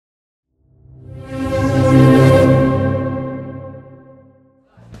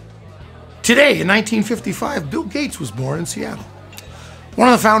Today, in 1955, Bill Gates was born in Seattle. One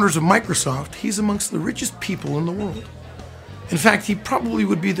of the founders of Microsoft, he's amongst the richest people in the world. In fact, he probably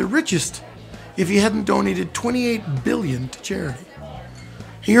would be the richest if he hadn't donated $28 billion to charity.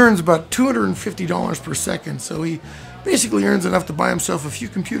 He earns about $250 per second, so he basically earns enough to buy himself a few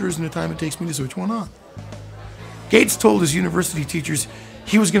computers in the time it takes me to switch one on. Gates told his university teachers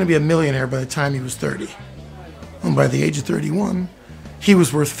he was going to be a millionaire by the time he was 30. And by the age of 31, he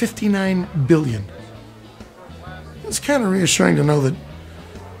was worth $59 billion. It's kind of reassuring to know that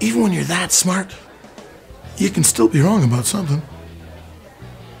even when you're that smart, you can still be wrong about something.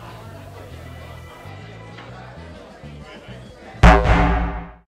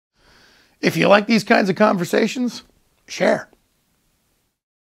 If you like these kinds of conversations, share.